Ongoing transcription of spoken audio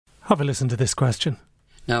Have a listen to this question.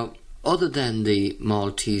 Now, other than the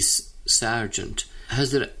Maltese sergeant,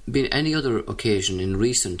 has there been any other occasion in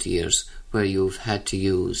recent years where you've had to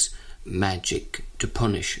use magic to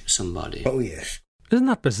punish somebody? Oh, yes. Isn't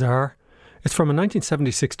that bizarre? It's from a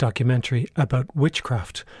 1976 documentary about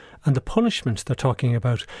witchcraft, and the punishment they're talking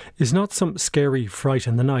about is not some scary fright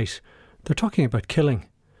in the night. They're talking about killing.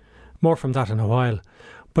 More from that in a while.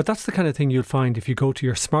 But that's the kind of thing you'll find if you go to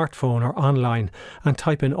your smartphone or online and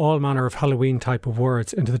type in all manner of Halloween type of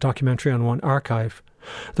words into the Documentary on One archive.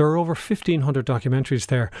 There are over 1,500 documentaries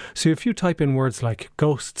there, so if you type in words like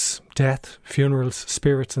ghosts, death, funerals,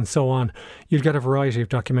 spirits and so on, you'll get a variety of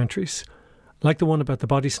documentaries. Like the one about the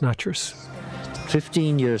Bodysnatchers.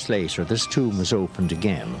 15 years later, this tomb was opened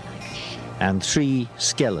again, and 3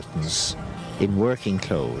 skeletons in working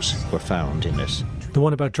clothes were found in it. The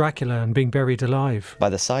one about Dracula and being buried alive. By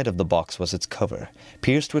the side of the box was its cover,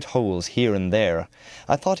 pierced with holes here and there.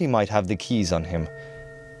 I thought he might have the keys on him,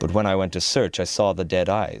 but when I went to search I saw the dead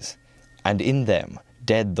eyes, and in them,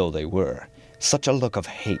 dead though they were, such a look of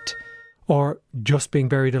hate. Or just being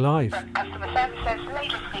buried alive. Customer service,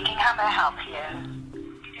 lady speaking, how may I help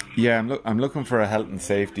you? Yeah, I'm looking for a health and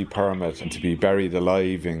safety permit and to be buried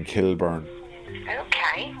alive in Kilburn.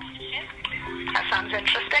 Okay. That sounds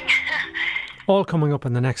interesting. All coming up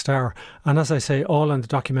in the next hour, and as I say, all on the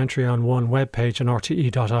Documentary on One webpage on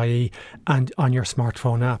rte.ie and on your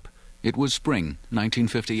smartphone app. It was spring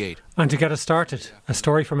 1958. And to get us started, a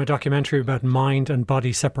story from a documentary about mind and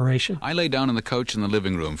body separation. I lay down on the couch in the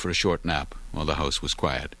living room for a short nap while the house was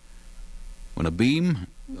quiet, when a beam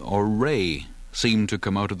or ray seemed to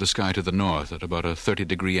come out of the sky to the north at about a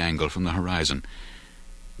 30-degree angle from the horizon.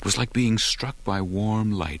 It was like being struck by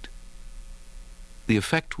warm light. The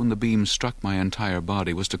effect when the beam struck my entire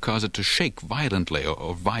body was to cause it to shake violently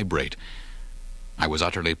or vibrate. I was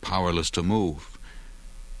utterly powerless to move.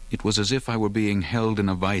 It was as if I were being held in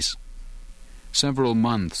a vice. Several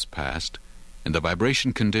months passed, and the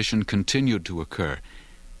vibration condition continued to occur.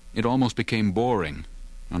 It almost became boring,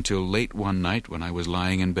 until late one night when I was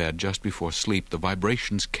lying in bed just before sleep, the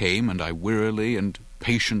vibrations came and I wearily and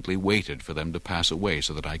patiently waited for them to pass away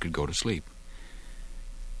so that I could go to sleep.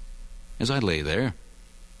 As I lay there,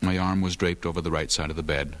 my arm was draped over the right side of the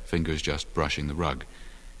bed, fingers just brushing the rug.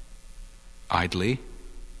 Idly,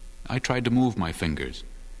 I tried to move my fingers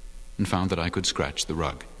and found that I could scratch the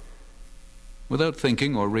rug. Without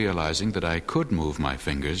thinking or realizing that I could move my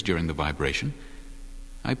fingers during the vibration,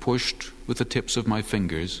 I pushed with the tips of my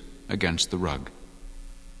fingers against the rug.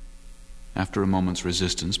 After a moment's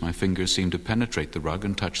resistance, my fingers seemed to penetrate the rug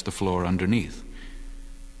and touch the floor underneath.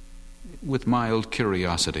 With mild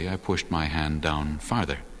curiosity, I pushed my hand down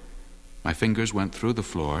farther. My fingers went through the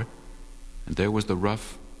floor, and there was the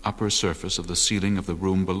rough upper surface of the ceiling of the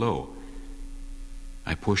room below.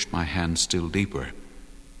 I pushed my hand still deeper.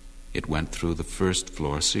 It went through the first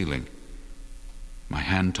floor ceiling. My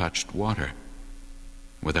hand touched water.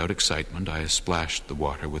 Without excitement, I splashed the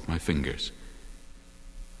water with my fingers.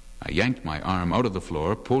 I yanked my arm out of the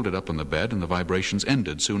floor, pulled it up on the bed, and the vibrations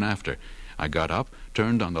ended soon after. I got up,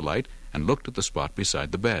 turned on the light, and looked at the spot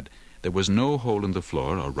beside the bed. There was no hole in the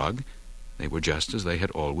floor or rug. They were just as they had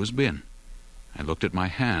always been. I looked at my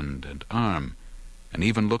hand and arm, and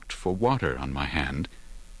even looked for water on my hand.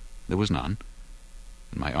 There was none,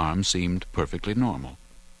 and my arm seemed perfectly normal.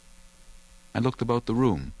 I looked about the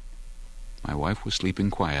room. My wife was sleeping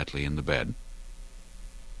quietly in the bed.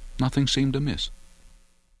 Nothing seemed amiss.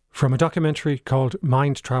 From a documentary called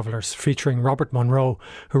Mind Travellers, featuring Robert Monroe,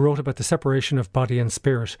 who wrote about the separation of body and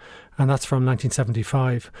spirit, and that's from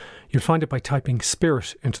 1975. You'll find it by typing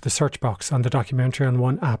spirit into the search box on the Documentary on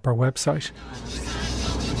One app or website.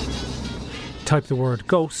 Type the word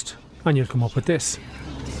ghost, and you'll come up with this.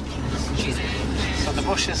 So the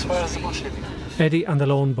bushes, where's the bush? Eddie and the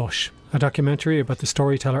Lone Bush, a documentary about the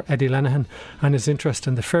storyteller Eddie Lenihan and his interest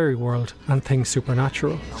in the fairy world and things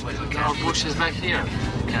supernatural. Our bush is back here.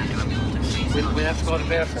 Can't do anything. We have to go to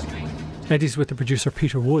Barefoot. Eddie's with the producer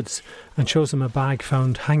Peter Woods and shows him a bag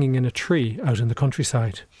found hanging in a tree out in the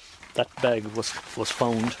countryside. That bag was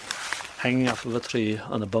found hanging off of a tree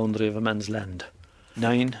on the boundary of a man's land.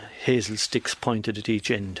 9 hazel sticks pointed at each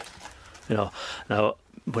end. Now,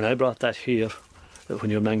 when I brought that here, When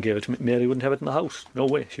your man gave it to me, Mary wouldn't have it in the house. No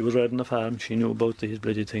way. She was right on the farm. She knew about these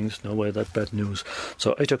bloody things. No way, that's bad news.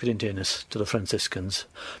 So I took it into Ennis to the Franciscans,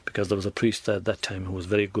 because there was a priest there at that time who was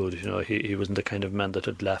very good. You know, he wasn't the kind of man that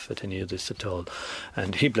would laugh at any of this at all.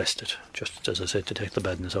 And he blessed it, just as I said, to take the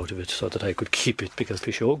badness out of it so that I could keep it, because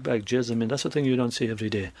Pishogue bag jizz, I mean, that's a thing you don't see every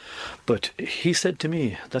day. But he said to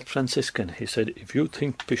me, that Franciscan, he said, if you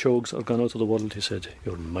think Pishogues are gone out of the world, he said,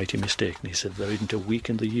 you're mighty mistaken. He said, there isn't a week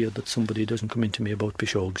in the year that somebody doesn't come into me about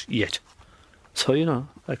Pishogues yet. So, you know,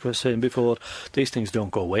 like I was saying before, these things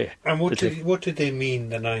don't go away. And what did they mean,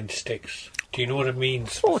 the 9 sticks? Do you know what it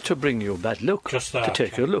means? Oh, to bring you bad luck. Just that. To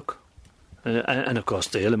take your luck. And of course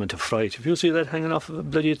the element of fright. If you see that hanging off of a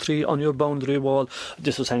bloody tree on your boundary wall,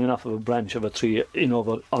 this was hanging off of a branch of a tree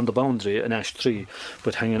over on the boundary, an ash tree,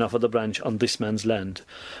 but hanging off of the branch on this man's land,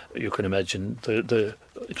 you can imagine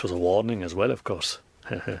it was a warning as well, of course.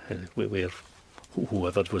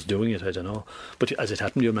 Whoever was doing it, I don't know. But as it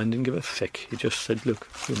happened, your man didn't give a feck. He just said, look,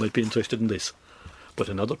 you might be interested in this. But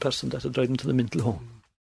another person that had driven to the mental home.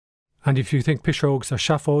 And if you think Pishogues are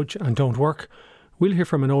chaffoge and don't work, we'll hear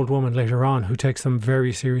from an old woman later on who takes them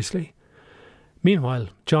very seriously. Meanwhile,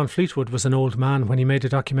 John Fleetwood was an old man when he made a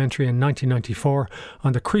documentary in 1994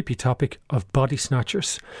 on the creepy topic of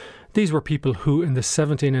Bodysnatchers. These were people who, in the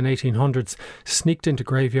 17 and 1800s, sneaked into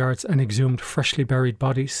graveyards and exhumed freshly buried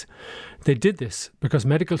bodies. They did this because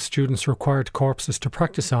medical students required corpses to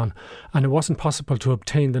practice on, and it wasn't possible to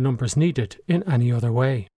obtain the numbers needed in any other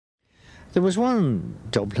way. There was one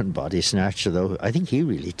Dublin body snatcher, though. I think he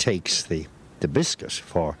really takes the biscuit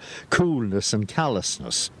for coolness and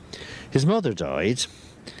callousness. His mother died.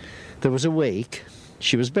 There was a wake.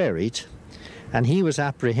 She was buried. And he was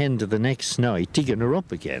apprehended the next night, digging her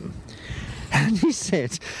up again. And he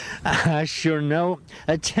said, sure no,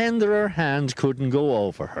 a tenderer hand couldn't go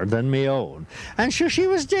over her than me own. And sure, she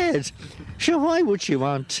was dead. Sure, why would she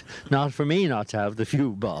want not for me not to have the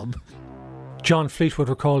few bob? John Fleetwood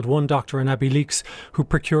recalled one doctor in Abbey Leaks who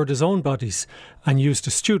procured his own bodies and used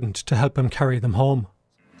a student to help him carry them home.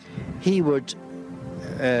 He would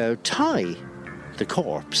tie the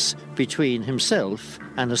corpse between himself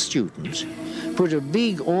and a student, put a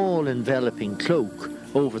big all-enveloping cloak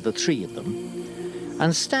over the 3 of them,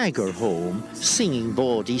 and stagger home singing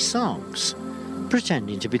bawdy songs,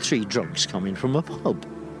 pretending to be 3 drunks coming from a pub.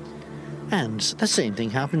 And the same thing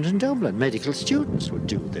happened in Dublin. Medical students would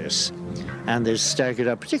do this. And they staggered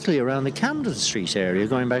up, particularly around the Camden Street area,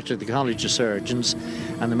 going back to the College of Surgeons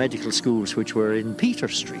and the medical schools which were in Peter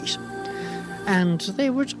Street. And they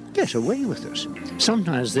would get away with it.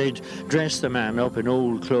 Sometimes they'd dress the man up in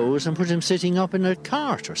old clothes and put him sitting up in a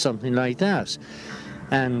cart or something like that.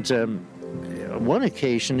 And on one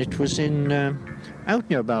occasion, it was in out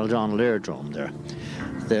near Baldonnel Airdrome there.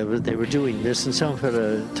 They were doing this, and some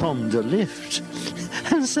fella thumbed a lift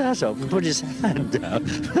and sat up and put his hand down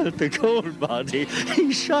at the cold body.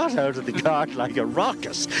 He shot out of the cart like a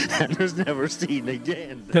rocket and was never seen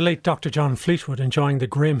again. The late Dr. John Fleetwood enjoying the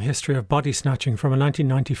grim history of body snatching from a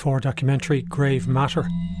 1994 documentary, Grave Matter.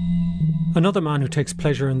 Another man who takes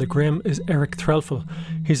pleasure in the grim is Eric Threlfall.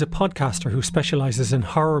 He's a podcaster who specialises in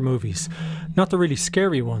horror movies. Not the really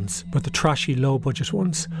scary ones, but the trashy, low-budget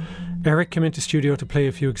ones. Eric came into studio to play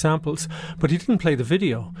a few examples, but he didn't play the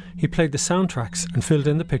video. He played the soundtracks and filled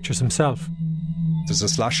in the pictures himself. There's a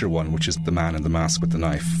slasher one, which is the man in the mask with the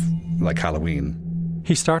knife, like Halloween.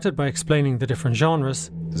 He started by explaining the different genres.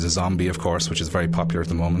 There's a zombie, of course, which is very popular at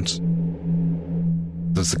the moment.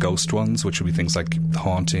 There's the ghost ones, which would be things like The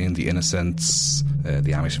Haunting, The Innocents,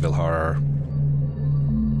 the Amityville Horror.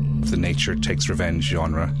 The nature takes revenge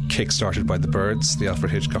genre, kick-started by The Birds, the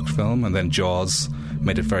Alfred Hitchcock film, and then Jaws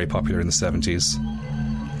made it very popular in the 70s.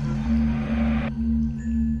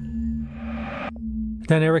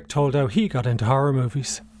 Then Eric told how he got into horror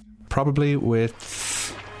movies. Probably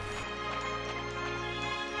with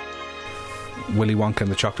Willy Wonka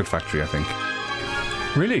and the Chocolate Factory, I think.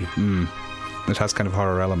 Really? It has kind of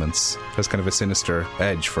horror elements. It has kind of a sinister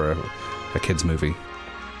edge for a kid's movie.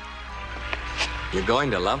 You're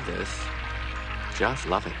going to love this. Just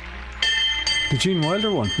love it. The Gene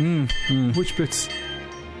Wilder one? Which bits?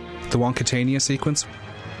 The Wonkatania sequence,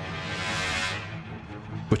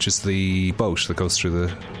 which is the boat that goes through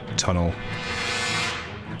the tunnel,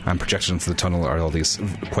 and projected into the tunnel are all these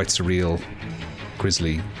quite surreal,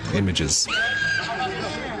 grisly images,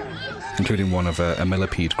 including one of a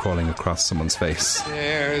millipede crawling across someone's face.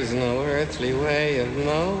 There's no earthly way of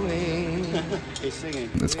knowing.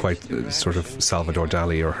 It's quite sort of Salvador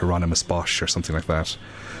Dali or Hieronymus Bosch or something like that.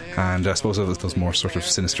 And I suppose it was those more sort of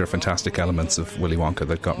sinister, fantastic elements of Willy Wonka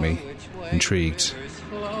that got me intrigued.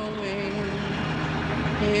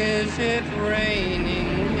 Is it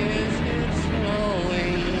raining? Is it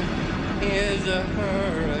snowing? Is a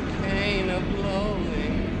hurricane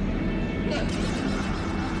a-blowing? Not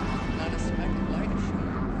a speck of light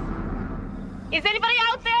ashore. Is anybody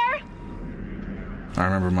out there? I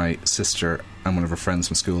remember my sister and one of her friends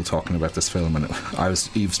from school talking about this film, and I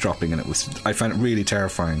was eavesdropping, and I found it really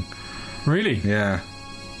terrifying. Really? Yeah.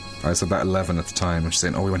 I was about 11 at the time, and she's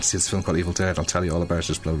saying, "Oh, we went to see this film called Evil Dead. I'll tell you all about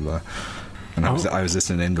it." Blah blah blah. And I was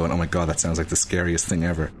listening in, going, "Oh my god, that sounds like the scariest thing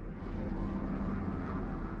ever."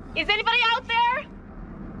 Is anybody out there?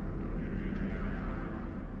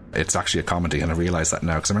 It's actually a comedy, and I realise that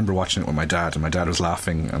now, because I remember watching it with my dad, and my dad was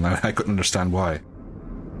laughing, and I couldn't understand why.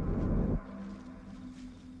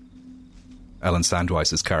 Ellen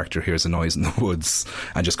Sandweiss's character hears a noise in the woods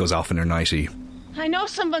and just goes off in her nightie. I know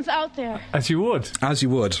someone's out there. As you would. As you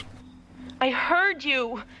would. I heard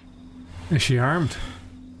you. Is she armed?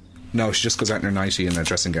 No, she just goes out in her nightie in a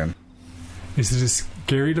dressing gown. Is it a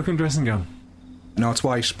scary looking dressing gown? No, it's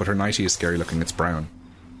white, but her nightie is scary looking. It's brown.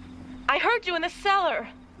 I heard you in the cellar.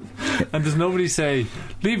 And does nobody say,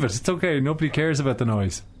 "Leave it, it's okay, nobody cares about the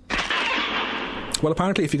noise"? Well,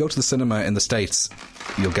 apparently if you go to the cinema in the States,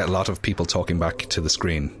 you'll get a lot of people talking back to the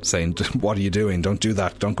screen, saying, "What are you doing? Don't do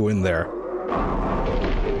that. Don't go in there."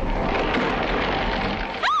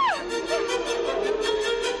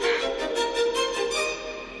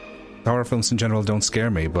 Horror films in general don't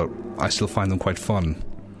scare me, but I still find them quite fun.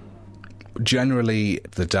 Generally,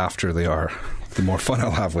 the dafter they are, the more fun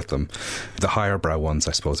I'll have with them. The higher brow ones,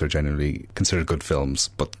 I suppose, are generally considered good films,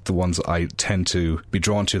 but the ones I tend to be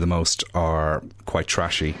drawn to the most are quite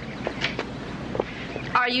trashy.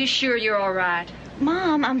 Are you sure you're all right?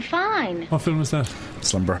 Mom, I'm fine. What film was that?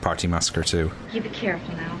 Slumber Party Massacre 2. You be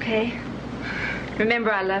careful now, okay?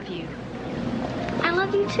 Remember, I love you. I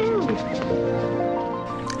love you too.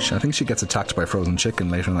 I think she gets attacked by a frozen chicken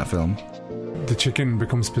later in that film. The chicken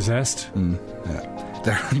becomes possessed?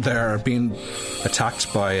 Yeah. They're being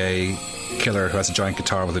attacked by a killer who has a giant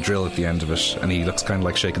guitar with a drill at the end of it, and he looks kind of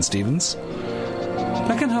like Shakin' Stevens.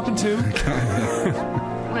 That can happen too.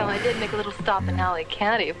 Well, I did make a little stop in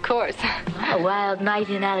Alicante, of course. A wild night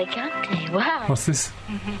in Alicante, wow. What's this?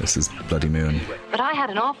 This is Bloody Moon. But I had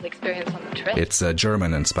an awful experience on the trip. It's a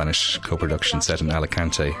German and Spanish co-production set in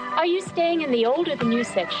Alicante. Are you staying in the old or the new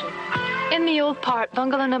section? In the old part,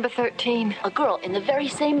 bungalow number 13. A girl in the very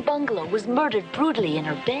same bungalow was murdered brutally in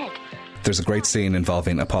her bed. There's a great scene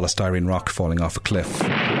involving a polystyrene rock falling off a cliff.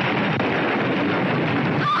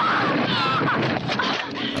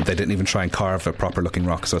 They didn't even try and carve a proper looking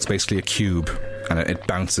rock, so it's basically a cube, and it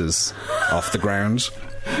bounces off the ground.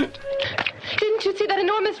 Didn't you see that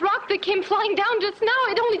enormous rock that came flying down just now?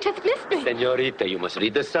 It only just missed me. Senorita, you must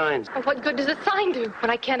read the signs. What good does a sign do when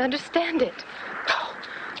I can't understand it?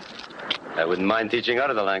 I wouldn't mind teaching out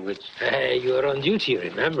of the language. Hey, you're on duty,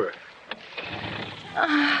 remember?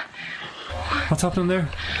 What's happening there?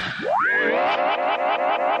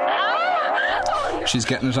 She's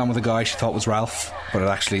getting it on with a guy she thought was Ralph, but it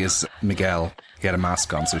actually is Miguel. He had a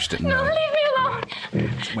mask on, so she didn't know. Leave me alone!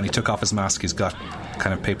 When he took off his mask, he's got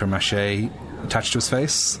kind of paper mache attached to his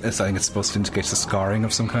face. I think it's supposed to indicate a scarring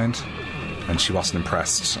of some kind. And she wasn't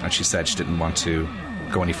impressed, and she said she didn't want to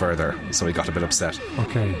go any further, so he got a bit upset.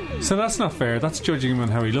 Okay, so that's not fair. That's judging him on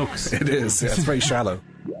how he looks. It is, yeah, it's very shallow.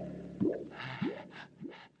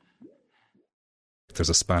 There's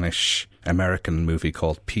a Spanish-American movie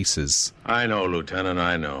called Pieces. I know, Lieutenant,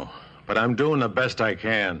 I know. But I'm doing the best I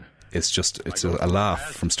can. It's a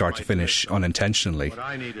laugh from start to finish, unintentionally.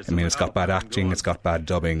 I mean, it's got bad acting, it's got bad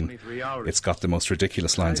dubbing, it's got the most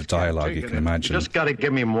ridiculous lines of dialogue you can imagine. You just gotta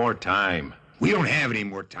give me more time. We don't have any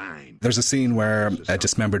more time. There's a scene where a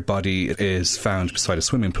dismembered body is found beside a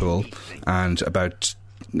swimming pool, and about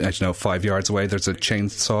 5 yards away there's a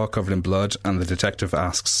chainsaw covered in blood, and the detective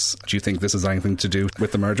asks, "Do you think this has anything to do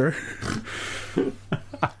with the murder?"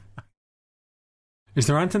 Is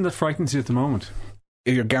there anything that frightens you at the moment?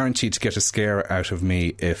 You're guaranteed to get a scare out of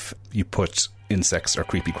me if you put insects or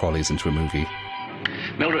creepy crawlies into a movie.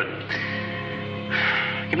 Mildred,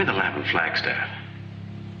 give me the lamp and flagstaff.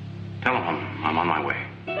 Tell him I'm on my way.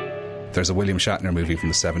 There's a William Shatner movie from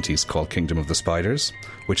the 70s called Kingdom of the Spiders,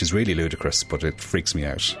 which is really ludicrous, but it freaks me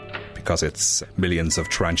out because it's millions of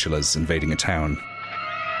tarantulas invading a town.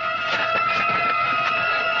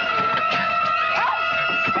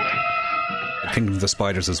 Kingdom of the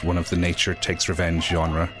Spiders is one of the nature takes revenge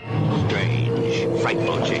genre. Strange,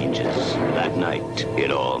 frightful changes. That night, it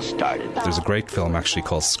all started. There's a great film actually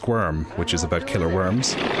called Squirm, which is about killer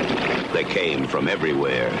worms. They came from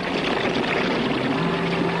everywhere.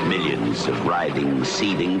 Millions maze of writhing,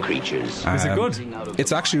 seething creatures. Is it good?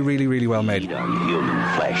 It's actually really, really well made. On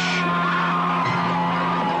human flesh.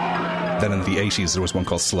 Then in the 80s there was one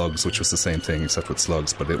called Slugs, which was the same thing except with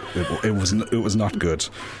slugs, but it was not good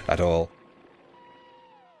at all.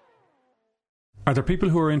 Are there people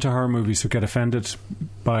who are into horror movies who get offended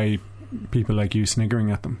by people like you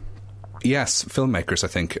sniggering at them? Yes, filmmakers, I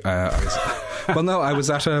think. I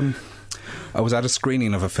was at a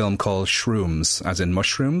screening of a film called Shrooms, as in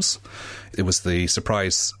mushrooms. It was the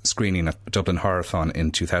surprise screening at Dublin Horrorthon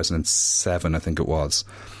in 2007, I think it was.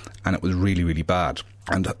 And it was really, really bad.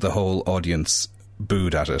 And the whole audience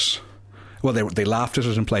booed at it. Well, they laughed at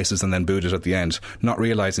it in places and then booed it at the end, not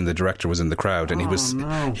realising the director was in the crowd, and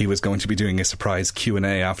he was going to be doing a surprise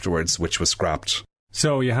Q&A afterwards, which was scrapped.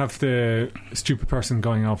 So you have the stupid person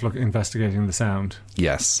going off investigating the sound.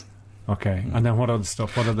 Yes. Okay, and then what other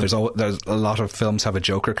stuff? There's a lot of films have a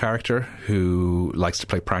Joker character who likes to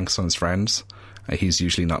play pranks on his friends. He's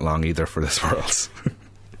usually not long either for this world.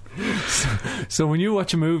 So when you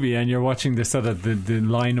watch a movie and you're watching the sort of the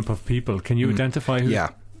lineup of people, can you identify who? Yeah.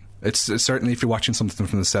 It's certainly, if you're watching something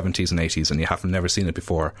from the 70s and 80s and you haven't never seen it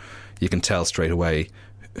before, you can tell straight away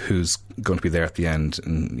who's going to be there at the end,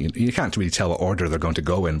 and you can't really tell what order they're going to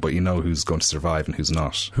go in, but you know who's going to survive and who's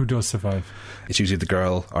not. Who does survive? It's usually the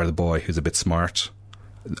girl or the boy who's a bit smart.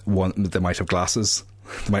 They might have glasses,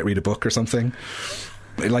 they might read a book or something.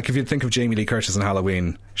 Like if you think of Jamie Lee Curtis in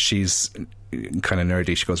Halloween, she's kind of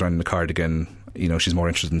nerdy, she goes around in a cardigan, she's more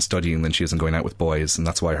interested in studying than she is in going out with boys, and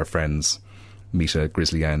that's why her friends meet a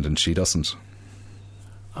grisly end and she doesn't.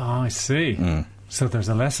 Oh, I see. So there's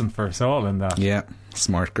a lesson for us all in that. Yeah,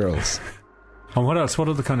 smart girls. And what else? What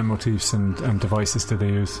other kind of motifs and devices do they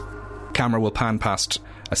use? Camera will pan past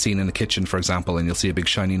a scene in the kitchen, for example, and you'll see a big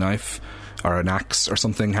shiny knife or an axe or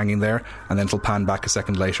something hanging there, and then it'll pan back a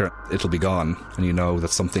second later, it'll be gone, and you know that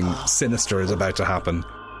something sinister is about to happen.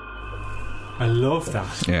 I love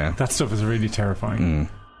that. Yeah. That stuff is really terrifying.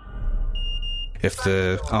 If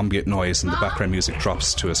the ambient noise and the background music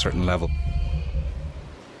drops to a certain level,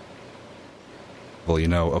 well, you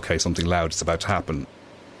know, okay, something loud is about to happen.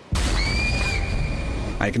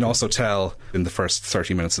 I can also tell in the first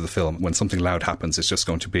 30 minutes of the film, when something loud happens, it's just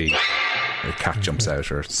going to be a cat jumps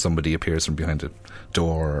out or somebody appears from behind a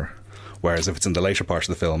door. Whereas if it's in the later part of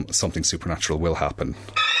the film, something supernatural will happen.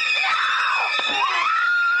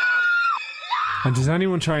 And does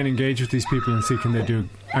anyone try and engage with these people and see can they do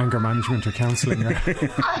anger management or counselling?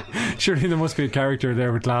 Surely there must be a character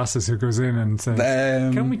there with glasses who goes in and says,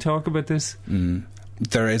 can we talk about this?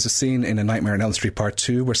 There is a scene in A Nightmare on Elm Street Part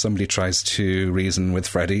 2 where somebody tries to reason with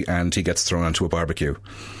Freddy and he gets thrown onto a barbecue.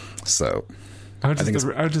 So how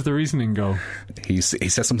does the reasoning go? He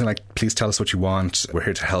says something like, please tell us what you want, we're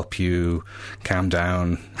here to help you, calm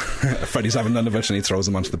down. Freddy's having none of it and he throws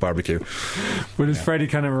him onto the barbecue. But is Freddy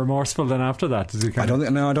kind of remorseful then after that? Does he I don't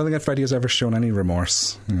think that Freddy has ever shown any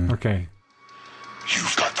remorse. Okay.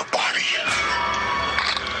 You've got the body,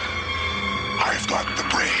 I've got the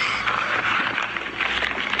brain.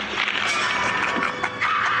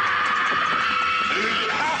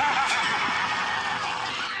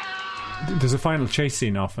 There's a final chase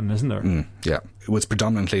scene often, isn't there? Yeah. It was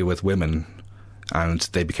predominantly with women, and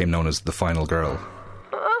they became known as the final girl.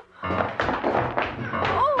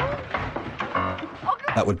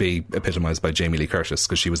 That would be epitomised by Jamie Lee Curtis,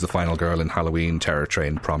 because she was the final girl in Halloween, Terror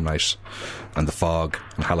Train, Prom Night, and The Fog,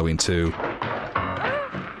 and Halloween 2.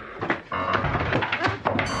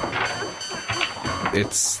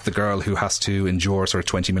 It's the girl who has to endure sort of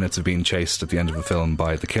 20 minutes of being chased at the end of the film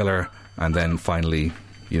by the killer, and then finally,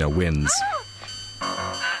 you know, wins.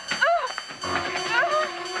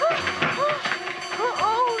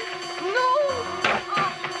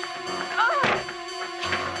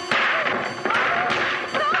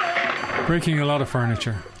 Breaking a lot of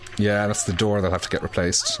furniture. Yeah, that's the door that'll have to get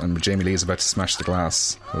replaced, and Jamie Lee is about to smash the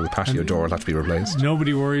glass. Well, the patio door will have to be replaced.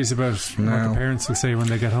 Nobody worries about what the parents will say when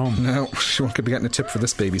they get home. No, she won't be getting a tip for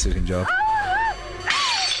this babysitting job.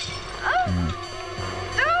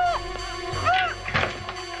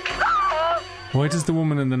 Why does the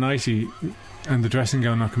woman in the nightie and the dressing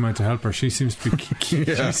gown not come out to help her? She seems to be she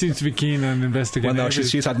seems to be keen on investigating. Well, no,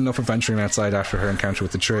 she's had enough of venturing outside after her encounter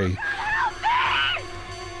with the tree.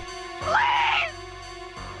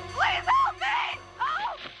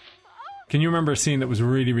 Can you remember a scene that was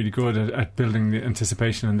really, really good at building the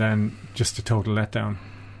anticipation and then just a total letdown?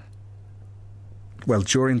 Well,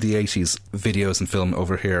 during the 80s, videos and film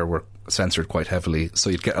over here were censored quite heavily, so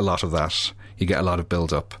you'd get a lot of that. You get a lot of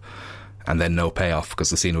build-up and then no payoff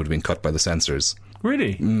because the scene would have been cut by the censors.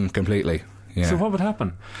 Really? Completely. Yeah. So what would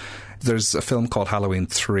happen? There's a film called Halloween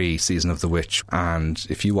 3, Season of the Witch, and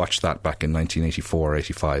if you watched that back in 1984 or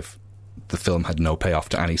 85, the film had no payoff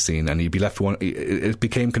to any scene, and you'd be left it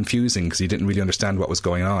became confusing because you didn't really understand what was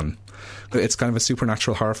going on. It's kind of a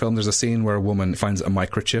supernatural horror film. There's a scene where a woman finds a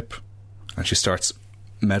microchip and she starts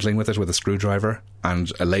meddling with it with a screwdriver,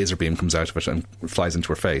 and a laser beam comes out of it and flies into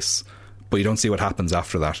her face, but you don't see what happens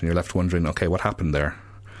after that, and you're left wondering, okay, what happened there?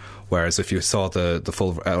 Whereas if you saw the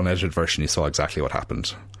full unedited version, you saw exactly what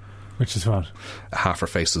happened. Which is what? Half her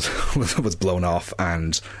face was blown off,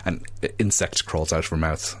 and an insect crawls out of her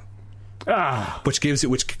mouth. Which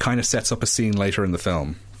kind of sets up a scene later in the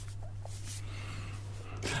film.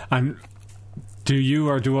 And do you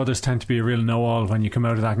or do others tend to be a real know-all when you come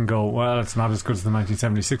out of that and go, well, it's not as good as the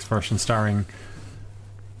 1976 version starring...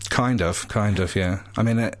 Kind of, yeah. I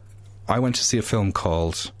mean, I went to see a film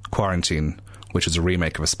called Quarantine, which is a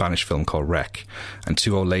remake of a Spanish film called Wreck, and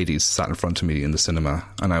two old ladies sat in front of me in the cinema,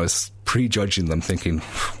 and I was prejudging them, thinking,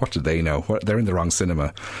 what do they know? They're in the wrong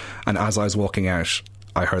cinema. And as I was walking out,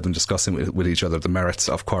 I heard them discussing with each other the merits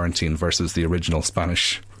of Quarantine versus the original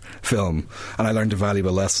Spanish film, and I learned a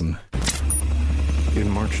valuable lesson. In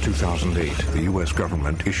March 2008, the U.S.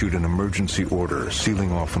 government issued an emergency order sealing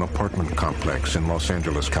off an apartment complex in Los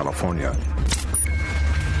Angeles, California.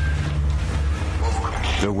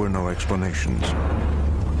 There were no explanations.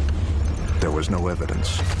 There was no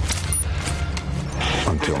evidence.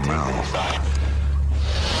 Until now.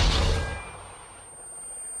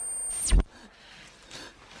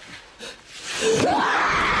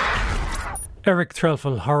 Eric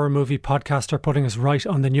Threlfall, horror movie podcaster, putting us right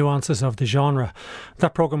on the nuances of the genre.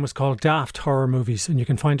 That programme was called Daft Horror Movies, and you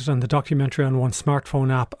can find it on the Documentary on One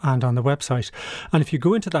smartphone app and on the website. And if you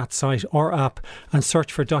go into that site or app and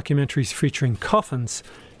search for documentaries featuring coffins,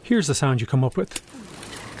 here's the sound you come up with.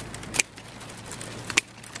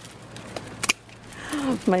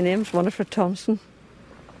 My name's Winifred Thompson,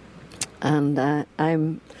 and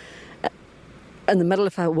I'm in the middle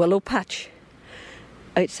of a willow patch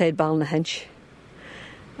outside Ballynahinch,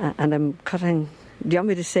 and I'm cutting. Do you want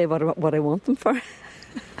me to say what I want them for?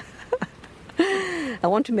 I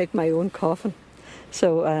want to make my own coffin.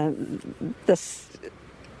 So this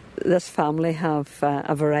family have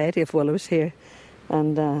a variety of willows here,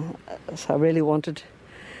 and so I really wanted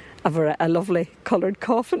a lovely coloured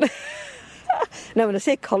coffin. Now, when I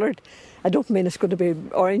say coloured, I don't mean it's going to be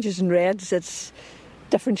oranges and reds. It's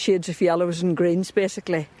different shades of yellows and greens,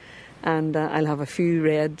 basically. And I'll have a few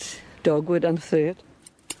red dogwood and through it.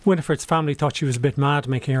 Winifred's family thought she was a bit mad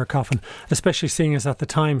making her coffin, especially seeing as at the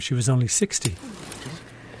time she was only 60.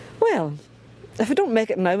 Well, if I don't make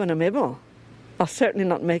it now when I'm able, I'll certainly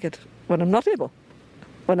not make it when I'm not able,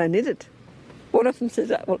 when I need it. One of them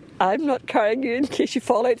says, well, I'm not carrying you in case you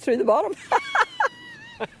fall out through the bottom.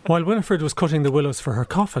 While Winifred was cutting the willows for her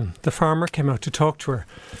coffin, the farmer came out to talk to her.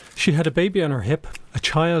 She had a baby on her hip, a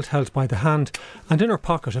child held by the hand, and in her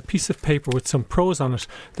pocket a piece of paper with some prose on it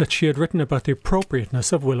that she had written about the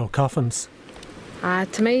appropriateness of willow coffins.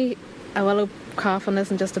 To me, a willow coffin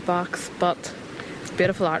isn't just a box, but it's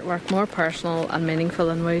beautiful artwork, more personal and meaningful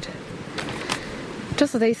than wood.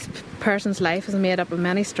 Just as each person's life is made up of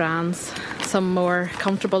many strands, some more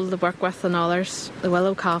comfortable to work with than others, the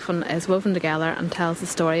willow coffin is woven together and tells the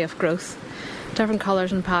story of growth. Different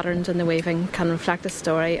colours and patterns in the weaving can reflect the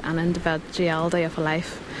story and individuality of a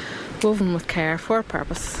life, woven with care for a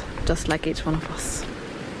purpose, just like each one of us.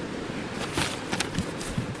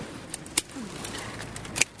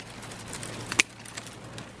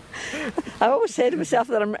 I always say to myself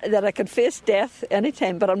that I could face death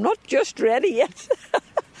anytime, but I'm not just ready yet.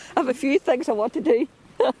 I have a few things I want to do,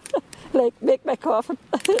 like make my coffin.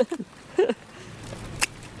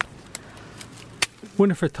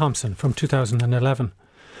 Winifred Thompson from 2011.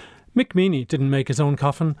 Mick Meaney didn't make his own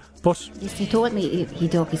coffin, but... He told me he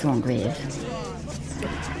dug his own grave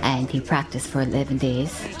and he practiced for 11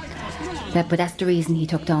 days. But that's the reason he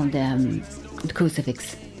took down the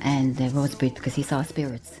crucifix and the rosary, because he saw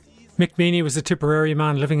spirits. Mick Meaney was a Tipperary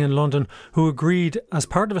man living in London who agreed, as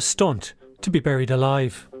part of a stunt, to be buried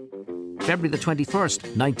alive. February the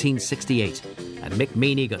 21st, 1968, and Mick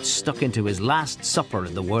Meaney got stuck into his last supper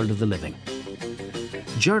in the world of the living.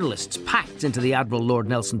 Journalists packed into the Admiral Lord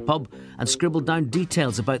Nelson pub and scribbled down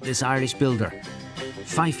details about this Irish builder.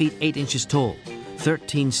 5 feet 8 inches tall,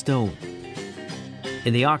 13 stone.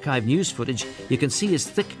 In the archive news footage, you can see his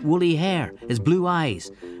thick woolly hair, his blue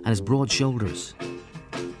eyes and his broad shoulders.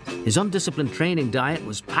 His undisciplined training diet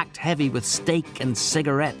was packed heavy with steak and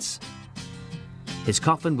cigarettes. His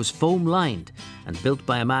coffin was foam-lined and built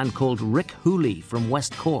by a man called Rick Hooley from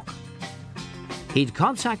West Cork. He'd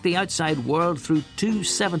contact the outside world through 2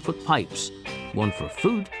 7-foot pipes one for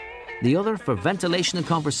food, the other for ventilation and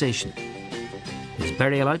conversation. His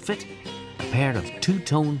burial outfit? A pair of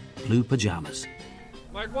two-tone blue pyjamas.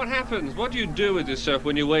 Mike, what happens? What do you do with yourself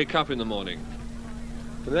when you wake up in the morning?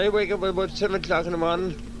 When I wake up about 7 o'clock in the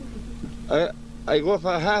morning, I go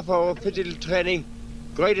for a half-hour physical training,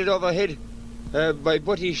 guided overhead by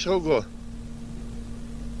Buddy Sugar.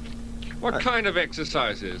 What kind of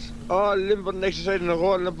exercises? All limber and exercise and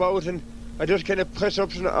rolling about, and I just kind of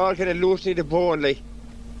press-ups and all kind of loosening the bone, like.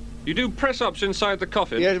 You do press-ups inside the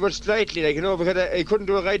coffin? Yeah, but slightly, like, you know, because I couldn't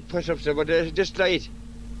do a right press-ups, but just slight.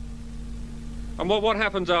 And what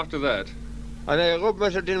happens after that? And I rub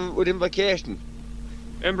myself in with imbrication.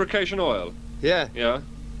 Imbrication oil? Yeah. Yeah.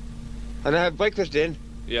 And I have breakfast in.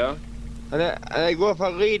 Yeah. And I go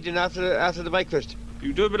for reading after the breakfast.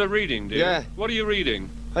 You do a bit of reading, do you? Yeah. What are you reading?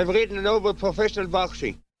 I'm reading now about professional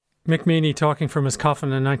boxing. Mick Meaney talking from his coffin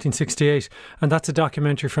in 1968, and that's a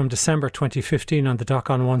documentary from December 2015 on the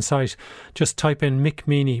Doc On One site. Just type in Mick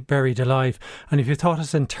Meaney buried alive, and if you thought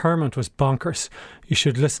his interment was bonkers, you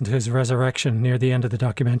should listen to his resurrection near the end of the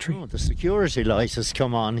documentary. Oh, the security light has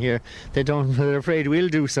come on here. They're afraid we'll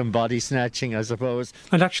do some body snatching, I suppose.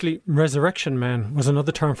 And actually, resurrection men was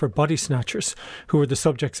another term for body snatchers, who were the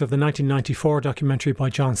subjects of the 1994 documentary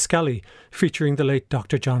by John Scally, featuring the late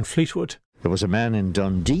Dr. John Fleetwood. There was a man in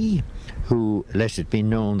Dundee who let it be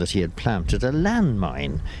known that he had planted a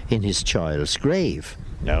landmine in his child's grave.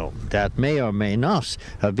 Now, that may or may not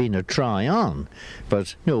have been a try-on,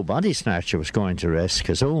 but no body snatcher was going to risk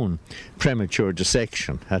his own premature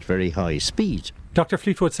dissection at very high speed. Dr.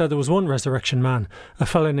 Fleetwood said there was one resurrection man, a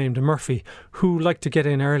fellow named Murphy, who liked to get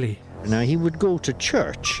in early. Now, he would go to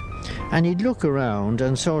church and he'd look around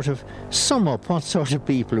and sort of sum up what sort of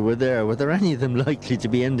people were there. Were there any of them likely to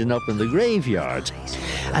be ending up in the graveyard?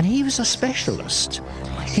 And he was a specialist.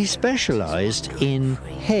 He specialised in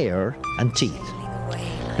hair and teeth.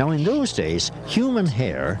 Now, in those days, human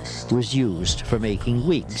hair was used for making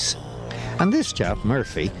wigs. And this chap,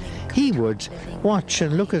 Murphy, he would watch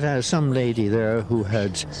and look at some lady there who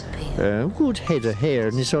had a good head of hair,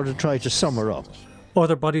 and he sort of tried to sum her up.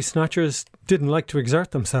 Other body snatchers didn't like to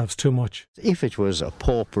exert themselves too much. If it was a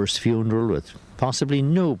pauper's funeral with possibly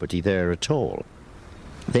nobody there at all,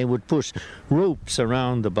 they would put ropes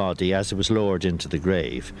around the body as it was lowered into the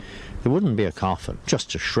grave. There wouldn't be a coffin,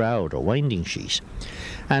 just a shroud or winding sheet.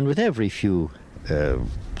 And with every few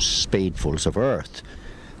spadefuls of earth,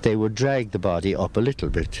 they would drag the body up a little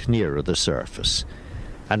bit nearer the surface.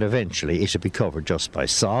 And eventually it would be covered just by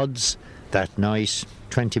sods, that nice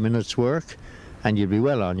 20 minutes work, and you'd be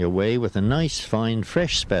well on your way with a nice, fine,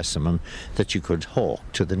 fresh specimen that you could hawk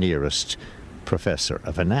to the nearest professor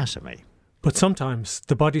of anatomy. But sometimes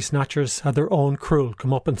the body snatchers had their own cruel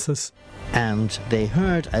comeuppances. And they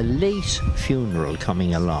heard a late funeral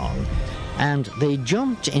coming along, and they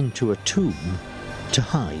jumped into a tomb to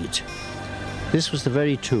hide. This was the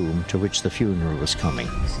very tomb to which the funeral was coming.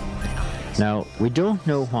 Now, we don't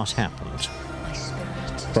know what happened,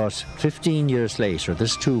 but 15 years later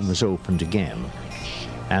this tomb was opened again,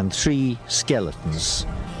 and 3 skeletons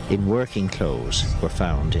in working clothes were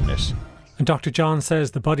found in it. And Dr. John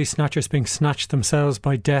says the body snatchers being snatched themselves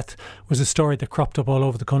by death was a story that cropped up all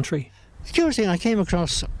over the country. The curious thing, I came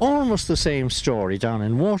across almost the same story down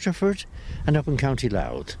in Waterford and up in County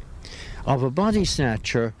Louth, of a body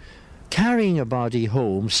snatcher carrying a body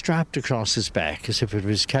home strapped across his back as if it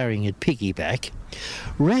was carrying it piggyback,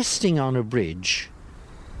 resting on a bridge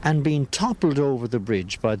and being toppled over the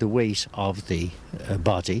bridge by the weight of the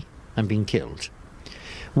body and being killed.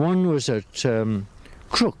 One was at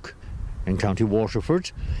Crook in County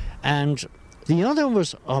Waterford, and the other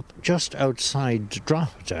was up just outside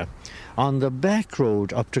Drogheda on the back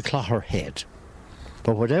road up to Clogherhead.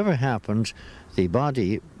 But whatever happened, the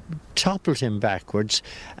body toppled him backwards,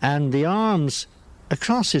 and the arms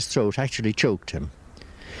across his throat actually choked him.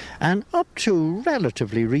 And up to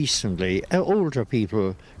relatively recently, older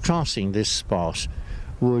people crossing this spot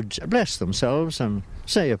would bless themselves and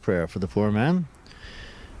say a prayer for the poor man.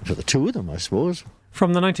 For the two of them, I suppose.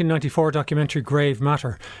 From the 1994 documentary Grave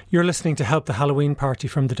Matter, you're listening to Help the Halloween Party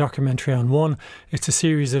from the documentary on One. It's a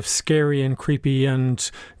series of scary and creepy and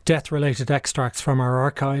death-related extracts from our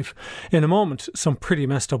archive. In a moment, some pretty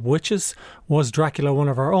messed up witches, was Dracula one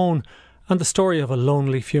of our own, and the story of a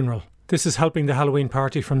lonely funeral. This is Helping the Halloween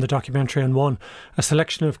Party from the documentary on One, a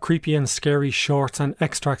selection of creepy and scary shorts and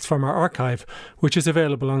extracts from our archive, which is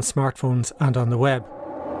available on smartphones and on the web.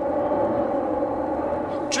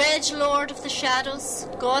 Dread Lord of the shadows,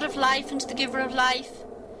 God of life and the giver of life,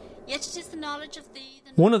 Yet it is the knowledge of thee.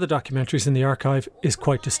 One of the documentaries in the archive is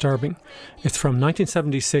quite disturbing. It's from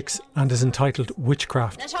 1976 and is entitled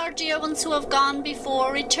Witchcraft. Let our dear ones who have gone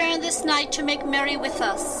before return this night to make merry with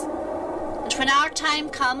us. And when our time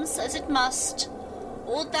comes, as it must,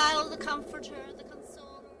 O thou, the comforter, the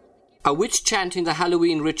consoler... A witch chanting the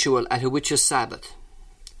Halloween ritual at a witch's Sabbath.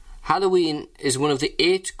 Halloween is one of the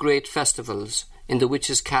 8 great festivals in the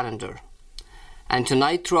witches' calendar. And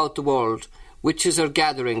tonight throughout the world, witches are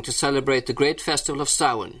gathering to celebrate the great festival of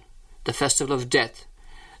Samhain, the festival of death,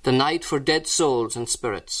 the night for dead souls and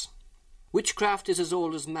spirits. Witchcraft is as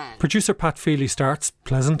old as man. Producer Pat Feely starts,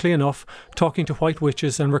 pleasantly enough, talking to white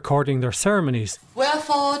witches and recording their ceremonies.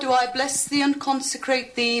 Wherefore do I bless thee and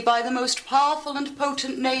consecrate thee by the most powerful and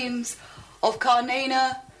potent names of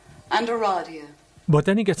Carnena and Aradia. But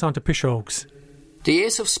then he gets on to pishogues. The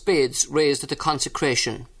ace of spades raised at the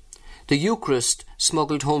consecration. The Eucharist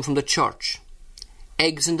smuggled home from the church.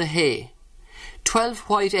 Eggs in the hay. 12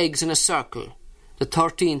 white eggs in a circle, the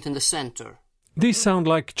 13th in the centre. These sound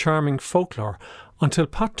like charming folklore until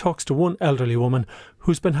Pat talks to one elderly woman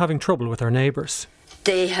who's been having trouble with her neighbours.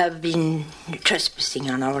 They have been trespassing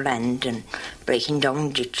on our land and breaking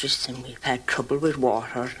down ditches, and we've had trouble with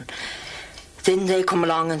water. Then they come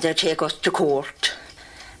along and they take us to court,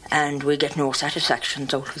 and we get no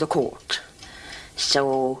satisfactions out of the court.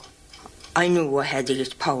 So I knew I had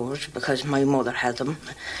these powers because my mother had them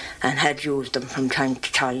and had used them from time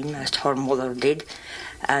to time, as her mother did,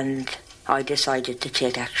 and I decided to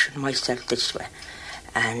take action myself this way.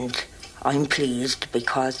 And I'm pleased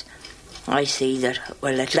because I see that,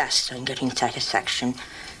 well, at last I'm getting satisfaction.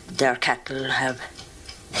 Their cattle have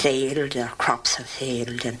failed, their crops have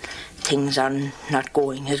failed, and things are not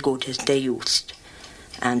going as good as they used.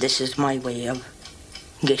 And this is my way of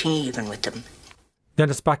getting even with them. Then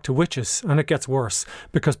it's back to witches, and it gets worse,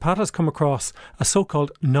 because Pat has come across a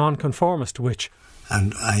so-called non-conformist witch.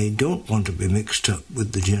 And I don't want to be mixed up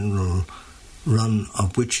with the general run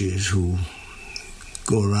of witches who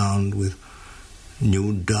go around with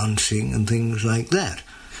nude dancing and things like that.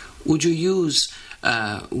 Would you use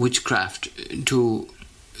witchcraft to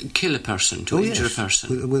kill a person, to injure a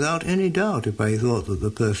person? Without any doubt, if I thought that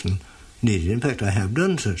the person needed. In fact, I have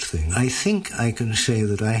done such things. I think I can say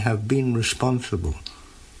that I have been responsible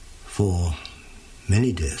for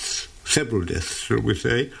many deaths, several deaths, shall we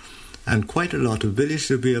say, and quite a lot of very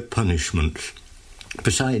severe punishments,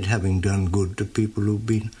 besides having done good to people who've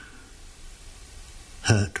been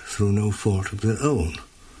hurt through no fault of their own.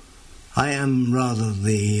 I am rather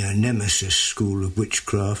the nemesis school of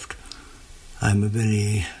witchcraft. I'm a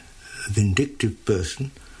very vindictive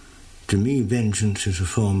person. To me, vengeance is a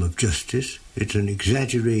form of justice. It's an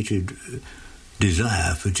exaggerated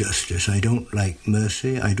desire for justice. I don't like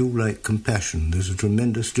mercy. I do like compassion. There's a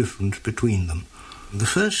tremendous difference between them. The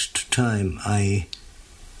first time I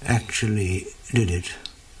actually did it,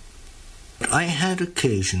 I had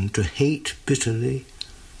occasion to hate bitterly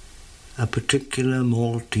a particular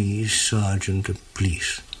Maltese sergeant of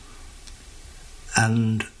police,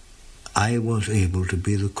 and I was able to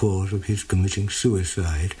be the cause of his committing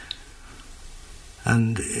suicide.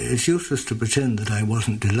 And it's useless to pretend that I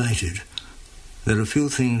wasn't delighted. There are few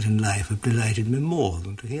things in life have delighted me more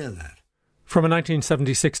than to hear that. From a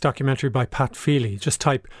 1976 documentary by Pat Feely, just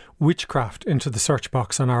type witchcraft into the search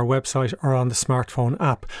box on our website or on the smartphone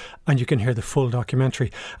app and you can hear the full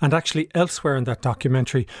documentary. And actually elsewhere in that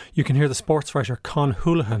documentary you can hear the sports writer Con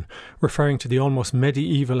Houlihan referring to the almost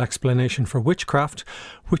medieval explanation for witchcraft,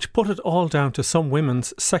 which put it all down to some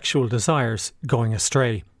women's sexual desires going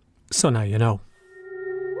astray. So now you know.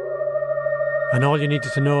 And all you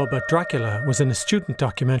needed to know about Dracula was in a student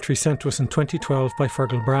documentary sent to us in 2012 by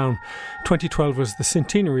Fergal Brown. 2012 was the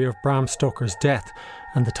centenary of Bram Stoker's death,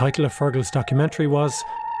 and the title of Fergal's documentary was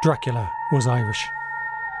Dracula Was Irish.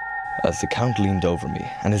 As the Count leaned over me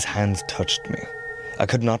and his hands touched me, I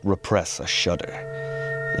could not repress a shudder.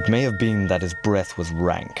 It may have been that his breath was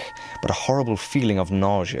rank, but a horrible feeling of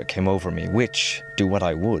nausea came over me which, do what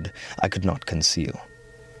I would, I could not conceal.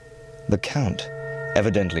 The Count,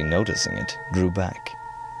 evidently noticing it, drew back,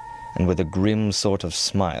 and with a grim sort of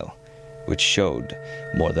smile, which showed,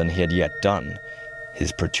 more than he had yet done,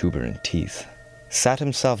 his protuberant teeth, sat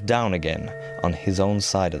himself down again on his own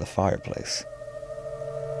side of the fireplace.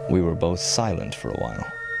 We were both silent for a while,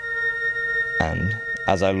 and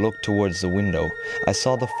as I looked towards the window, I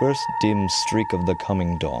saw the first dim streak of the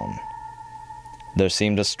coming dawn. There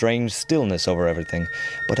seemed a strange stillness over everything,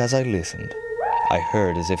 but as I listened, I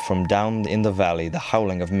heard, as if from down in the valley, the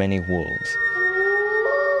howling of many wolves.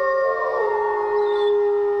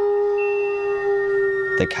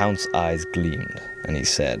 The Count's eyes gleamed, and he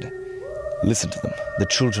said, Listen to them, the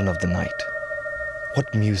children of the night.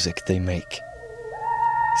 What music they make.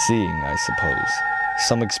 Seeing, I suppose,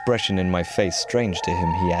 some expression in my face strange to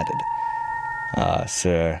him, he added, "Ah,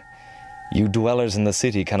 sir, you dwellers in the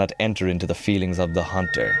city cannot enter into the feelings of the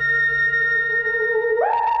hunter."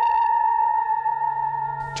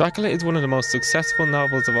 Dracula is one of the most successful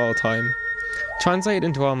novels of all time. Translated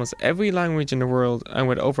into almost every language in the world, and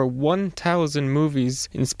with over 1,000 movies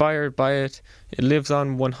inspired by it, it lives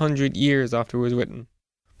on 100 years after it was written.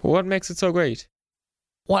 But what makes it so great?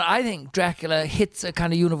 Well, I think Dracula hits a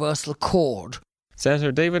kind of universal chord.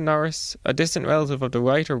 Senator David Norris, a distant relative of the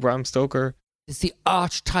writer Bram Stoker, it's the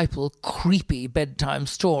archetypal, creepy bedtime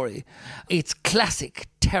story. It's classic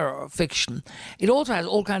terror fiction. It also has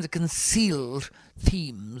all kinds of concealed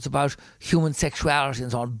themes about human sexuality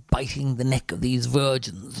and so on, biting the neck of these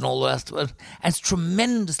virgins and all the rest of it. And it's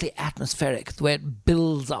tremendously atmospheric, the way it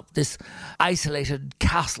builds up this isolated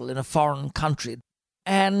castle in a foreign country.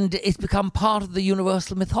 And it's become part of the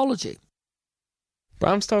universal mythology.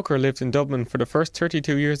 Bram Stoker lived in Dublin for the first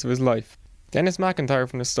 32 years of his life. Dennis McIntyre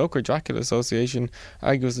from the Stoker Dracula Association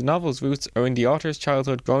argues the novel's roots are in the author's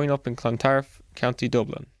childhood growing up in Clontarf, County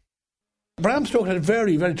Dublin. Bram Stoker had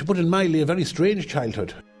to put it mildly, a very strange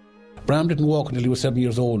childhood. Bram didn't walk until he was 7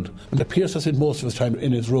 years old, and appears to spend most of his time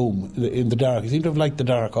in his room, in the dark. He seemed to have liked the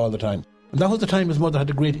dark all the time. And that was the time his mother had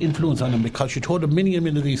a great influence on him, because she told him many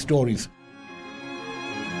of these stories.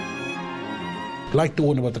 Like the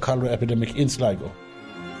one about the cholera epidemic in Sligo.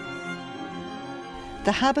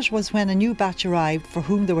 The habit was, when a new batch arrived for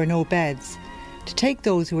whom there were no beds, to take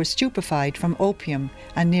those who were stupefied from opium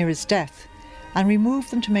and nearest death and remove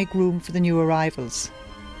them to make room for the new arrivals.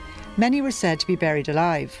 Many were said to be buried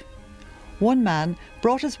alive. One man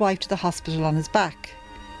brought his wife to the hospital on his back,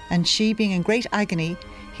 and she, being in great agony,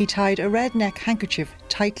 he tied a red neck handkerchief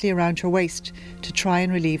tightly around her waist to try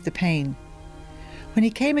and relieve the pain. When he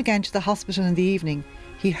came again to the hospital in the evening,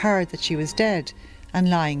 he heard that she was dead and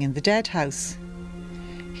lying in the dead house.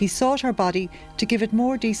 He sought her body to give it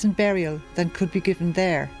more decent burial than could be given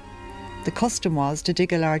there. The custom was to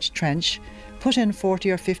dig a large trench, put in 40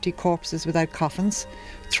 or 50 corpses without coffins,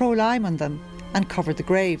 throw lime on them and cover the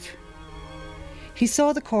grave. He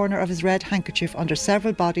saw the corner of his red handkerchief under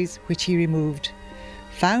several bodies, which he removed,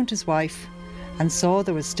 found his wife and saw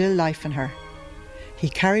there was still life in her. He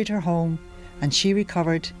carried her home and she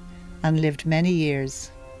recovered and lived many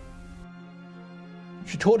years.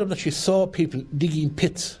 She told him that she saw people digging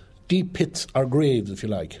pits, deep pits or graves, if you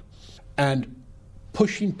like, and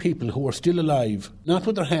pushing people who were still alive, not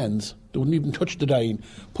with their hands, they wouldn't even touch the dying,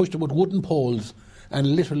 pushed them with wooden poles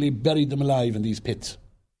and literally buried them alive in these pits.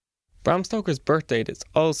 Bram Stoker's birth date is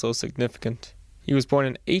also significant. He was born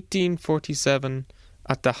in 1847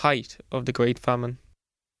 at the height of the Great Famine.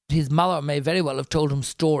 His mother may very well have told him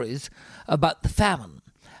stories about the famine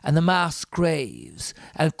and the mass graves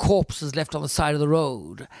and corpses left on the side of the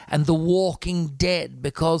road and the walking dead,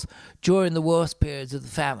 because during the worst periods of the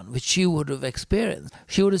famine, which she would have experienced,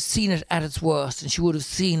 she would have seen it at its worst, and she would have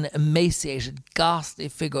seen emaciated, ghastly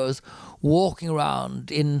figures walking around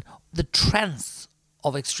in the trance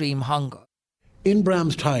of extreme hunger. In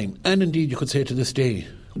Bram's time, and indeed you could say to this day,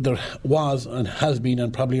 there was and has been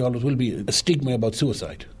and probably always will be a stigma about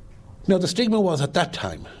suicide. Now, the stigma was at that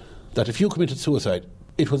time that if you committed suicide,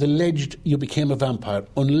 it was alleged you became a vampire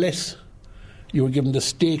unless you were given the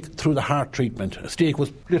stake through the heart treatment. A stake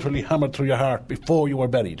was literally hammered through your heart before you were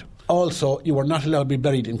buried. Also, you were not allowed to be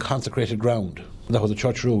buried in consecrated ground. That was a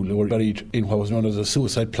church rule. You were buried in what was known as a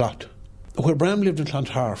suicide plot. Where Bram lived in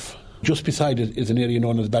Clontarf, just beside it is an area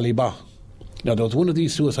known as Ballyba. Now, there was one of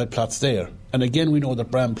these suicide plots there, and again we know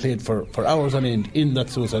that Bram played for hours on end in that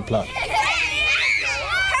suicide plot.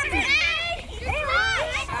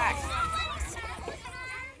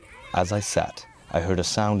 As I sat, I heard a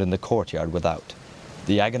sound in the courtyard without,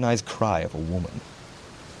 the agonized cry of a woman.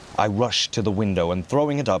 I rushed to the window and,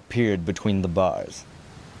 throwing it up, peered between the bars.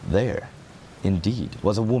 There, indeed,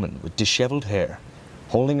 was a woman with dishevelled hair,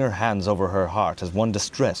 holding her hands over her heart as one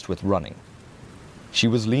distressed with running. She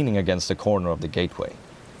was leaning against the corner of the gateway.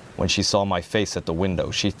 When she saw my face at the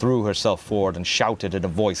window, she threw herself forward and shouted in a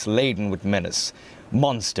voice laden with menace,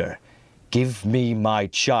 "Monster, give me my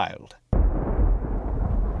child."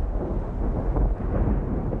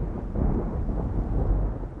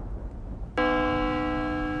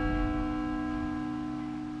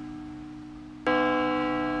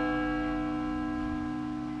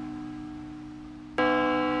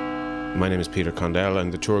 My name is Peter Condell.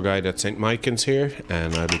 I'm the tour guide at St. Michan's here,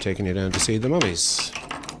 and I'll be taking you down to see the mummies.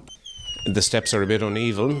 The steps are a bit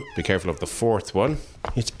uneven. Be careful of the fourth one.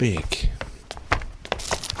 It's big.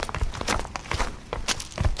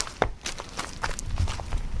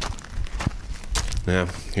 Yeah,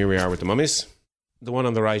 here we are with the mummies. The one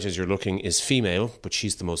on the right as you're looking is female, but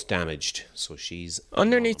she's the most damaged. So she's...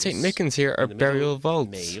 Underneath St. Michan's here are burial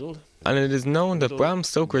vaults. And it is known that Bram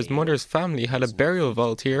Stoker's mother's family had a burial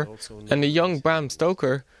vault here, and the young Bram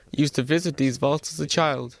Stoker used to visit these vaults as a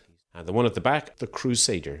child. And the one at the back, the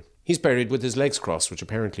Crusader. He's buried with his legs crossed, which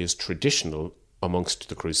apparently is traditional amongst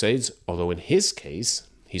the Crusades, although in his case,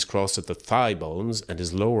 he's crossed at the thigh bones and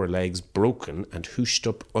his lower legs broken and hooshed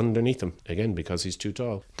up underneath him, again because he's too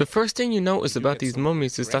tall. The first thing you notice about these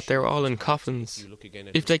mummies is that they're all in coffins.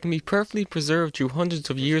 If they can be perfectly preserved through hundreds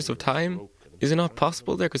of years of time, is it not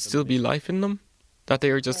possible there could still be life in them? That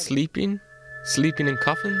they are just sleeping in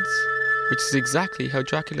coffins? Which is exactly how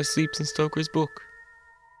Dracula sleeps in Stoker's book.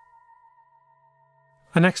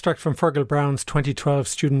 An extract from Fergal Brown's 2012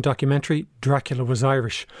 student documentary, Dracula Was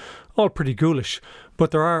Irish. All pretty ghoulish,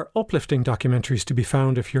 but there are uplifting documentaries to be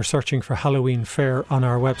found if you're searching for Halloween fare on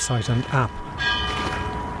our website and app.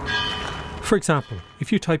 For example,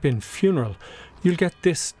 if you type in funeral, you'll get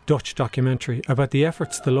this Dutch documentary about the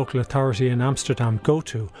efforts the local authority in Amsterdam go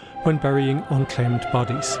to when burying unclaimed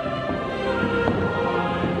bodies.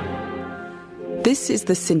 This is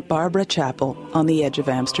the St. Barbara Chapel on the edge of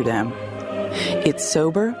Amsterdam. It's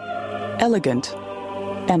sober, elegant,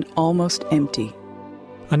 and almost empty.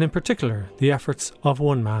 And in particular, the efforts of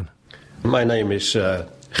one man. My name is Ger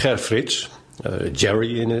Frits,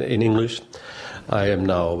 Jerry in English. I am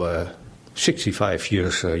now 65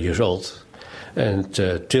 years old. And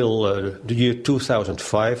till the year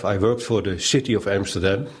 2005, I worked for the city of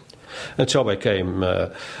Amsterdam. And so I came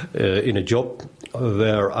in a job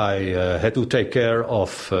where I had to take care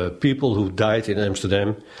of people who died in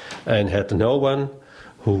Amsterdam and had no one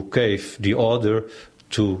who gave the order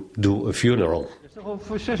to do a funeral.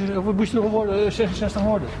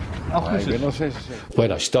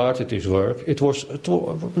 When I started this work, it was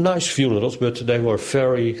nice funerals, but they were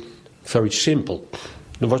very, very simple.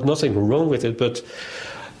 There was nothing wrong with it, but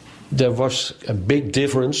there was a big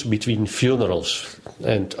difference between funerals.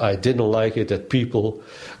 And I didn't like it that people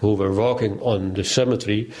who were walking on the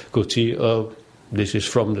cemetery could see, oh, this is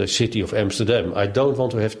from the city of Amsterdam. I don't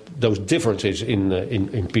want to have those differences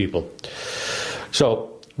in people. So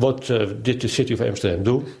what did the city of Amsterdam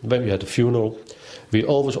do? When we had a funeral, we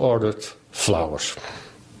always ordered flowers.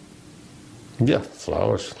 Yeah,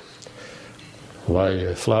 flowers.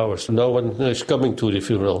 Why flowers? No one is coming to the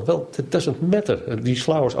funeral. Well, it doesn't matter. These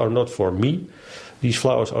flowers are not for me. These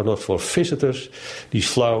flowers are not for visitors. These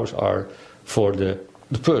flowers are for the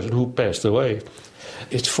person who passed away.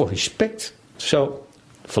 It's for respect. So,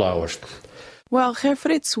 flowers. While Ger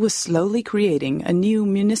Frits was slowly creating a new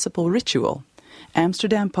municipal ritual,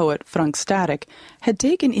 Amsterdam poet Frank Starik had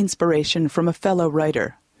taken inspiration from a fellow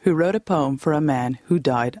writer who wrote a poem for a man who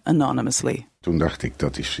died anonymously. Toen dacht ik,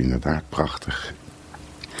 dat is inderdaad prachtig.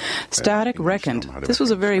 Starik reckoned this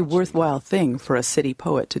was a very worthwhile thing for a city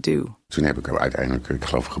poet to do. Toen heb ik hem uiteindelijk, ik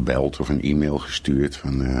geloof, gebeld of een e-mail gestuurd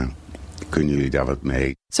van, kunnen jullie daar wat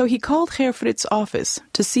mee? So he called Ger Frits' office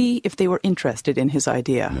to see if they were interested in his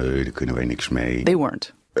idea. Nee, daar kunnen wij niks mee. They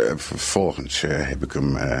weren't. Vervolgens heb ik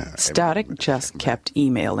hem... Starik just kept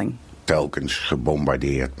emailing. Telkens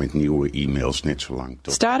gebombardeerd met nieuwe e-mails, net zo lang.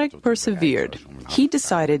 Starik persevered. He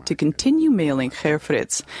decided to continue mailing Ger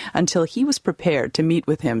Frits until he was prepared to meet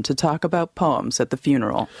with him to talk about poems at the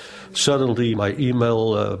funeral. Suddenly my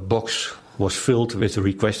email box was filled with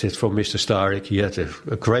requests from Mr. Starik. He had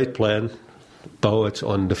a great plan, poet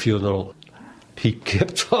on the funeral. He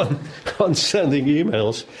kept on sending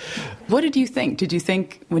emails. What did you think? Did you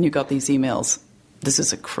think when you got these emails, this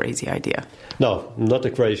is a crazy idea? No, not a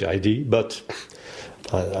crazy idea, but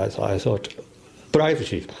I thought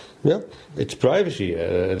privacy. Yeah, it's privacy.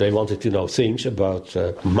 They wanted to know things about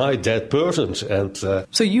my dead persons. And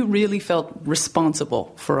so you really felt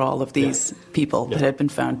responsible for all of these people that had been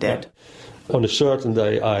found dead? Yeah. On a certain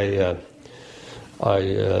day, I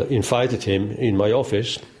invited him in my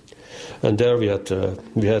office. And there we had a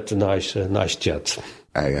nice chat.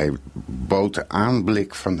 Hij bood de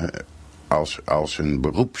aanblik van als een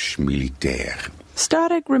beroepsmilitair.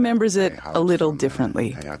 Starik remembers it a little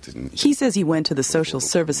differently. He says he went to the social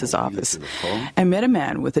services office and met a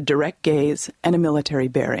man with a direct gaze and a military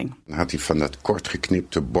bearing. Dan had hij van dat kort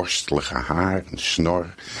geknipte borstelige haar, een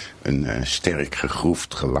snor, een sterk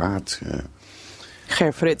gegroefd gelaat.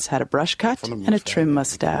 Ger Frits had a brush cut and a trim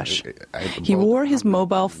mustache. He wore his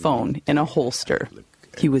mobile phone in a holster.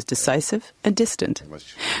 He was decisive and distant.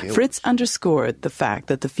 Frits underscored the fact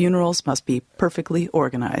that the funerals must be perfectly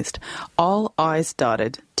organized. All I's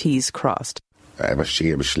dotted, T's crossed. Hij was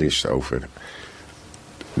zeer beslist over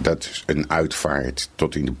dat een uitvaart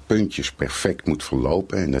tot in de puntjes perfect moet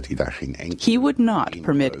verlopen en dat hij daar geen enkele... He would not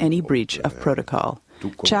permit any breach of protocol.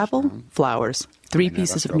 Chapel, flowers, 3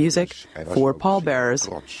 pieces of music, 4 pallbearers,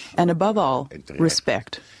 and above all,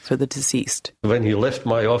 respect for the deceased. When he left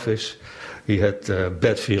my office, he had a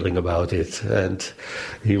bad feeling about it, and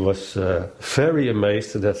he was very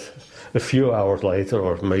amazed that a few hours later,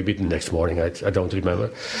 or maybe the next morning, I don't remember,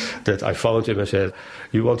 that I phoned him and said,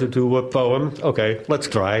 "You want to do a poem? Okay, let's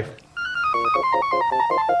try."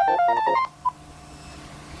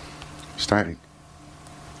 Starik.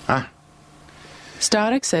 Ah.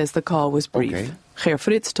 Starik says the call was brief. Okay. Ger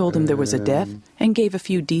Frits told him there was a death and gave a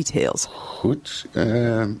few details. Goed.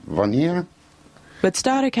 Wanneer? But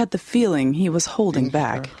Starik had the feeling he was holding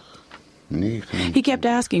back. He kept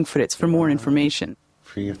asking Frits for more information.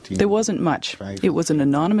 There wasn't much. It was an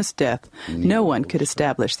anonymous death. No one could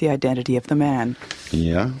establish the identity of the man.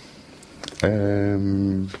 Ja.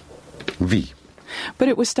 Wie? But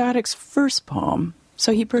it was Starik's first poem,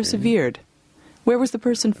 so he persevered. Where was the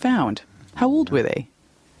person found? How old were they?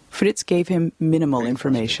 Frits gave him minimal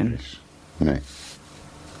information. Nee.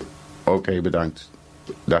 Oké, bedankt.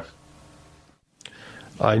 Dag.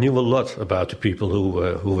 I knew a lot about the people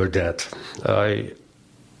who were dead. I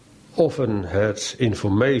often had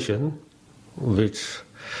information which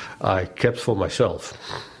I kept for myself.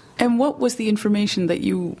 And what was the information that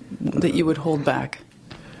you would hold back?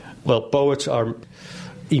 Well, poets are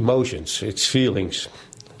emotions, it's feelings.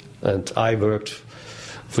 And I worked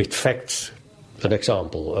with facts. An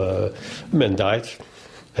example, a man died,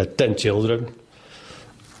 had 10 children.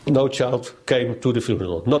 No child came to the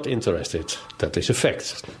funeral, not interested. That is a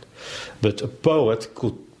fact. But a poet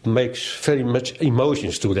could make very much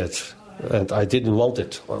emotions to that. And I didn't want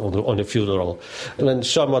it on a funeral. And when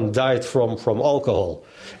someone died from alcohol,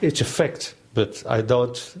 it's a fact. But I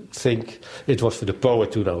don't think it was for the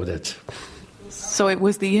poet to know that. So it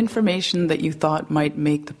was the information that you thought might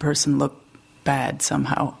make the person look bad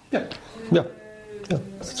somehow? Yeah.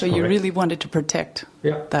 So you really wanted to protect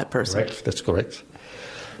that person? Correct. That's correct.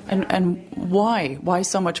 And why? Why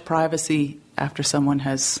so much privacy after someone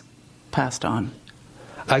has passed on?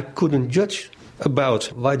 I couldn't judge about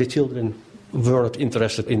why the children were not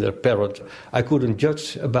interested in their parent. I couldn't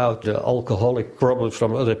judge about the alcoholic problems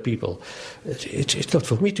from other people. It's not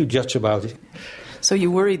for me to judge about it. So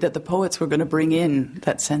you worried that the poets were going to bring in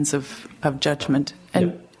that sense of judgment.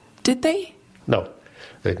 And did they? No,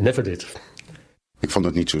 they never did. Ik vond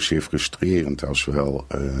het niet zozeer frustrerend als wel...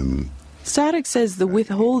 Starik says the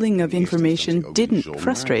withholding of information didn't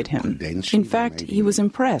frustrate him. In fact, he was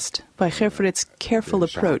impressed by Ger Frits' careful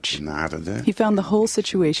approach. He found the whole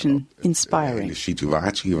situation inspiring. De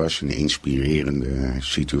situatie was een inspirerende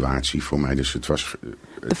situatie voor mij. Dus het was...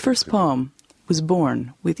 The first poem was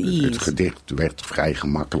born with ease. Het gedicht werd vrij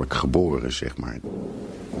gemakkelijk geboren, zeg maar.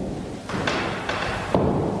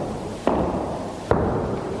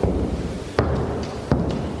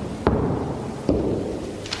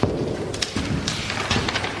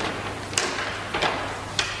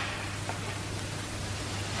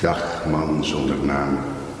 Dag, man zonder naam.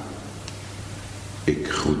 Ik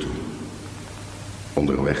groet u.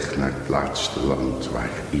 Onderweg naar het laatste land waar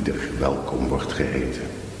ieder welkom wordt geheten.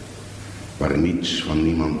 Waar niets van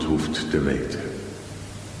niemand hoeft te weten.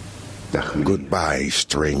 Dag, meneer. Goodbye,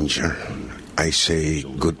 stranger. I say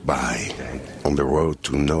goodbye. On the road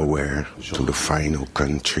to nowhere, to the final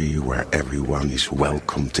country where everyone is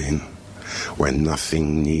welcomed in. Where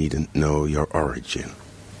nothing needn't know your origin.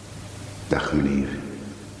 Dag, meneer.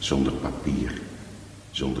 Zonder papier,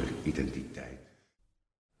 zonder identiteit.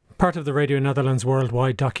 Part of the Radio Netherlands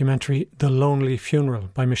worldwide documentary The Lonely Funeral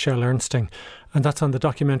by Michelle Ernsting, and that's on the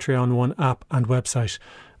Documentary on One app and website,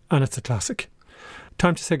 and it's a classic.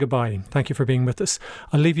 Time to say goodbye. Thank you for being with us.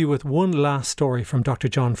 I'll leave you with one last story from Dr.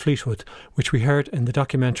 John Fleetwood, which we heard in the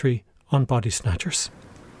documentary on Bodysnatchers.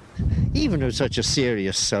 Even with such a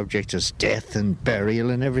serious subject as death and burial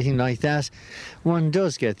and everything like that, one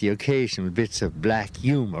does get the occasional bits of black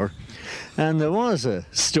humour. And there was a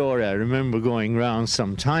story I remember going round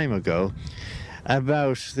some time ago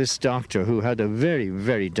about this doctor who had a very,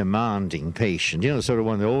 very demanding patient, you know, sort of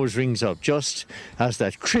one that always rings up just as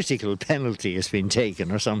that critical penalty has been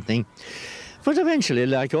taken or something. But eventually,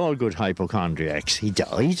 like all good hypochondriacs, he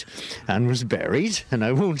died and was buried, and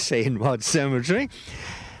I won't say in what cemetery.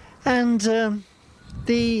 And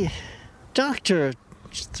the doctor,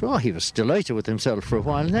 he was delighted with himself for a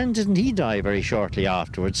while, and then didn't he die very shortly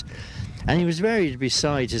afterwards? And he was buried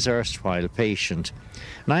beside his erstwhile patient.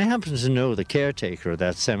 And I happen to know the caretaker of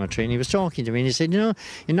that cemetery, and he was talking to me, and he said, you know,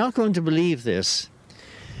 you're not going to believe this,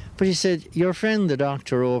 But he said, your friend, the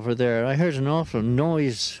doctor over there, I heard an awful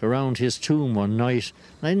noise around his tomb one night.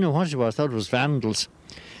 And I didn't know what it was. I thought it was vandals.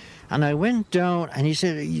 And I went down, and he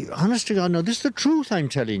said, honest to God, no, this is the truth I'm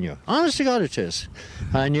telling you. Honest to God it is.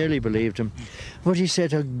 I nearly believed him. But he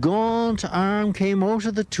said, a gaunt arm came out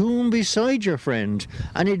of the tomb beside your friend,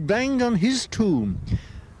 and it banged on his tomb.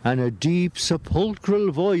 And a deep, sepulchral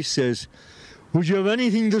voice says, would you have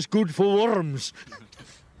anything that's good for worms?